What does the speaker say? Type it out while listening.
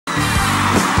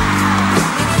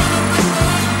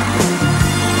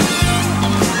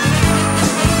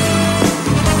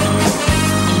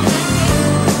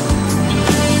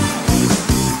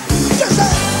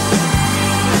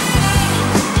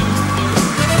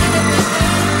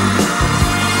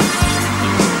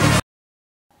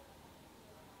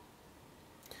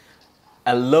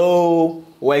Hello,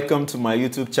 welcome to my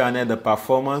YouTube channel, The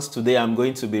Performance. Today I'm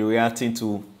going to be reacting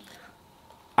to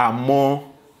Amor,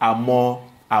 Amor,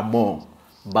 Amor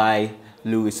by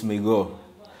Luis Miguel.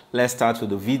 Let's start with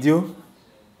the video.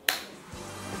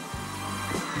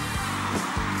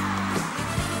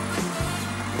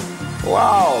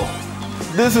 Wow,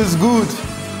 this is good.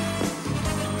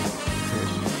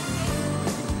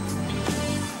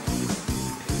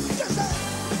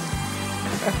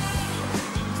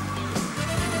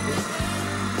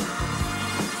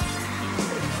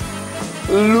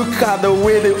 Look at the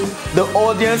way the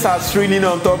audience are streaming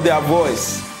on top of their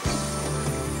voice.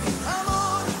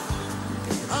 Amor,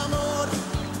 amor,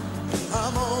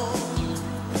 amor.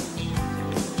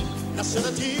 Nació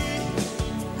de ti,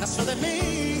 nació de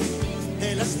mí,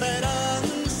 de la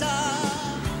esperanza.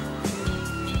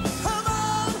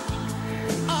 Amor,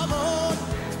 amor,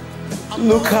 amor.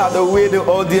 Look at the way the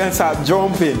audience are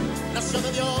jumping. Nació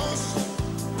de Dios,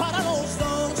 para los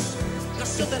dos,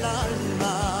 nació del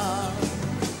alma.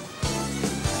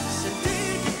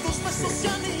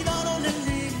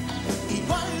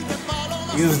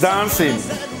 He's dancing.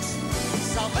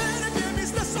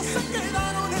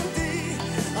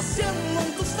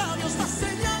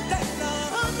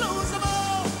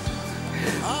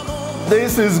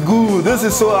 This is good. This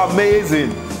is so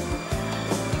amazing.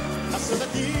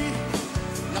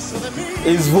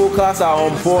 His vocals are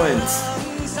on point.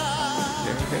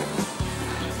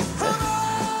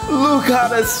 Look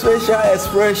at his facial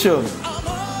expression.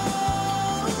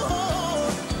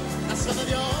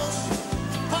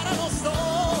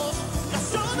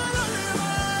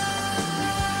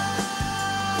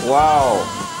 Wow.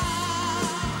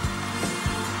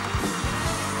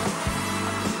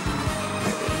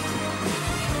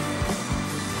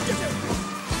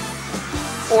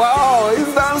 Wow,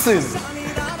 he's dancing.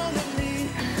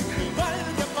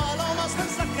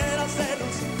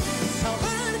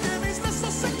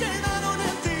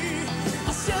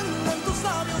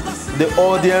 The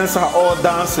audience are all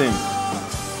dancing.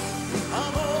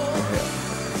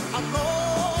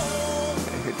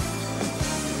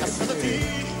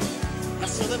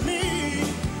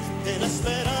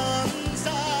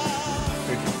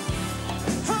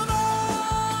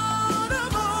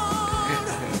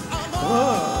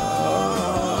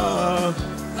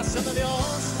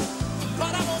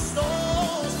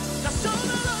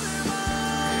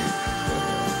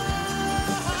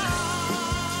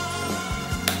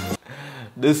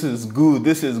 This is good.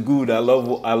 This is good. I love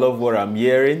what I'm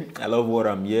hearing. I love what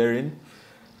I'm hearing.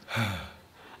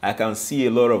 I can see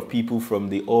a lot of people from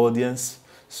the audience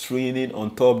streaming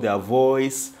on top of their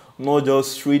voice. Not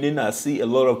just streaming, I see a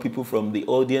lot of people from the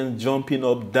audience jumping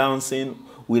up, dancing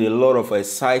with a lot of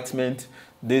excitement.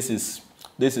 This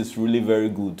is really very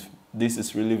good. This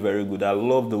is really very good. I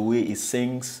love the way he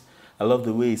sings. I love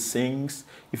the way he sings.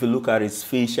 If you look at his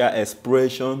facial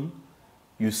expression,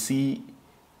 you see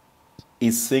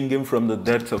he's singing from the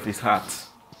depths of his heart.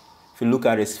 If you look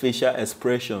at his facial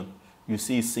expression, you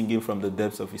see he's singing from the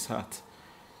depths of his heart.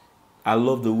 I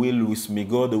love the way Luis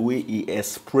Miguel, the way he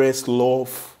expresses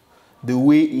love, the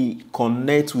way he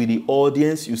connects with the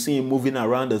audience. You see him moving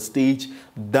around the stage,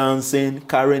 dancing,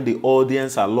 carrying the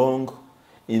audience along.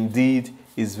 Indeed,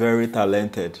 he's very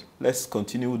talented. Let's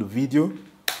continue with the video.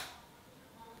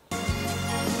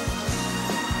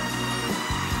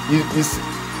 You see,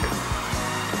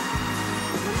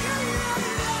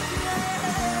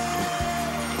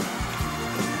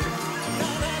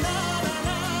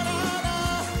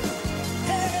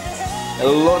 a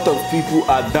lot of people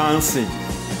are dancing.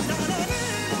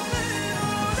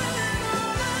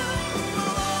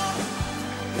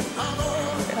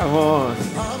 Come on.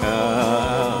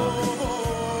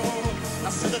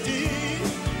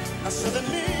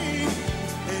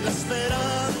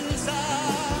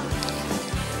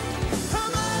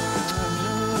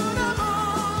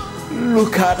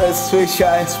 Look at his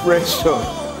facial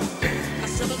expression.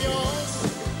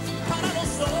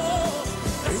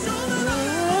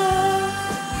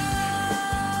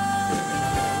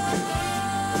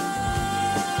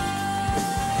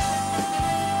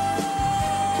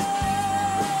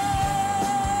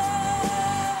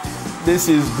 This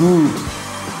is good.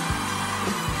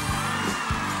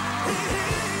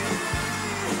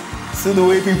 See the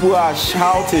way people are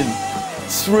shouting,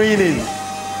 screaming,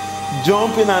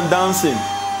 jumping and dancing.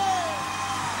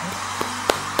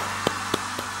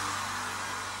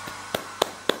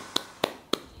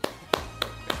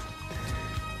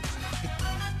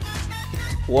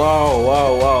 Wow,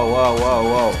 wow, wow, wow, wow,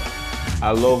 wow.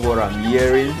 I love what I'm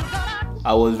hearing.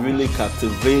 I was really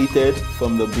captivated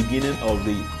from the beginning of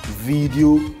the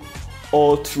video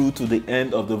all through to the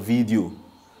end of the video.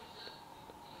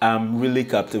 I'm really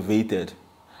captivated.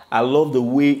 I love the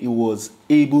way he was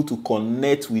able to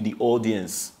connect with the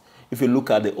audience. If you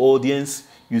look at the audience,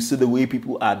 you see the way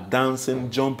people are dancing,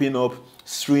 jumping up,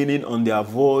 straining on their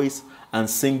voice, and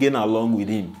singing along with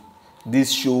him.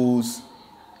 This shows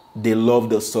they love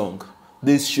the song.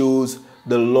 This shows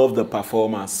they love the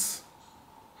performance.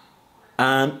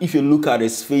 And if you look at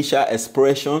his facial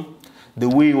expression, the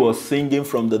way he was singing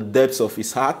from the depths of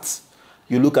his heart,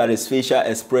 you look at his facial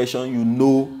expression, you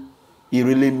know he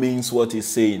really means what he's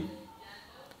saying.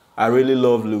 I really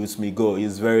love Luis Miguel.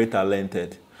 He's very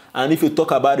talented. And if you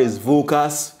talk about his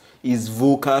vocals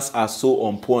are so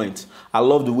on point. I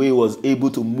love the way he was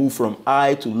able to move from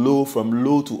high to low, from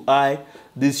low to high.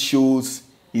 This shows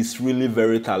he's really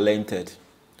very talented.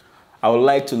 I would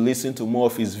like to listen to more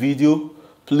of his video.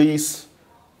 Please,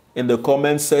 in the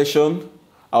comment section,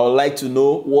 I would like to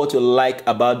know what you like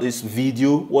about this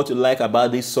video, what you like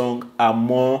about this song,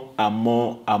 Amor,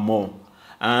 Amor, Amor.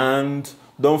 And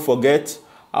don't forget,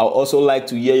 I would also like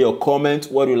to hear your comment,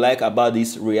 what you like about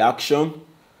this reaction.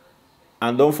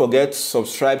 And don't forget to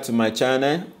subscribe to my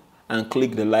channel and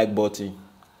click the like button.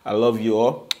 I love you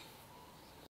all.